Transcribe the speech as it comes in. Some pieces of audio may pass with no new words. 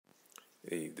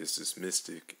Hey, this is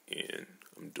Mystic, and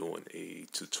I'm doing a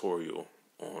tutorial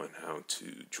on how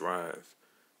to drive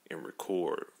and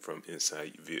record from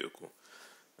inside your vehicle.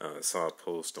 I saw a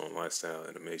post on Lifestyle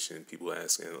Animation, people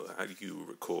asking, how do you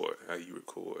record? How do you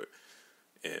record?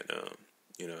 And,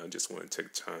 I just want to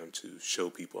take time to show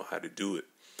people how to do it.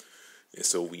 And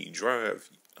so when you drive,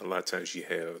 a lot of times you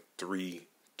have three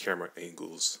camera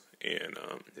angles, and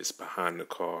it's behind the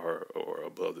car or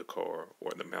above the car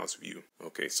or the mouse view.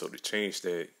 Okay, so to change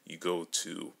that, you go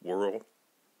to World,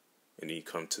 and then you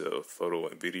come to Photo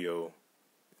and Video,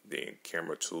 then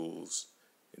Camera Tools,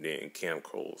 and then Cam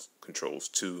Controls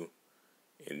 2,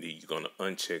 and then you're going to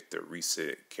uncheck the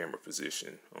Reset Camera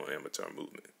Position on Avatar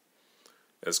Movement.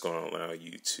 That's going to allow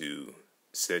you to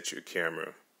set your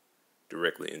camera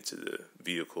directly into the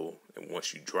vehicle, and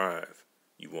once you drive,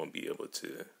 you won't be able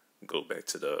to go back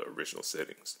to the original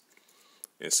settings.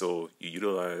 And so you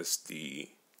utilize the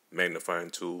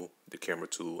magnifying tool, the camera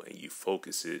tool, and you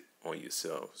focus it on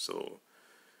yourself. So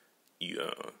you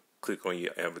click on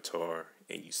your avatar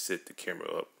and you set the camera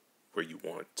up where you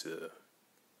want to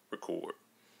record.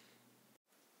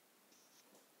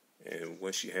 And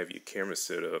once you have your camera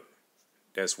set up,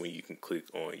 that's when you can click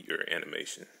on your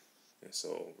animation. And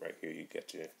so right here you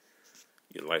got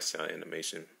your lifestyle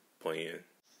animation playing.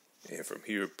 And from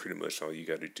here, pretty much all you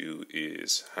got to do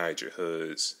is hide your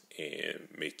HUDs and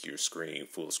make your screen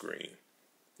full screen.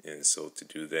 And so to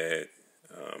do that,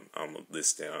 I'm gonna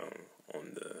list down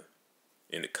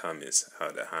in the comments how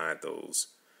to hide those,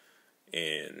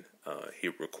 and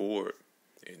hit record,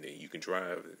 and then you can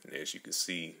drive. And as you can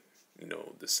see,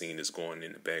 the scene is going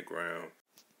in the background,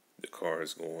 the car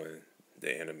is going,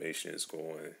 the animation is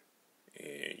going,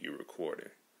 and you're recording.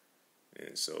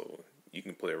 And so you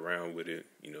can play around with it.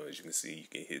 As you can see, you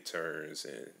can hit turns,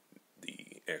 and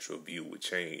the actual view would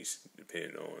change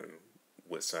depending on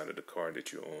what side of the car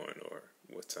that you're on or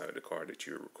what side of the car that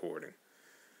you're recording.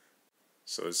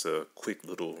 So it's a quick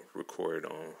little record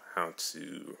on how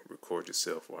to record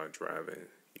yourself while driving.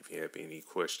 If you have any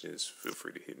questions, feel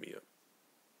free to hit me up.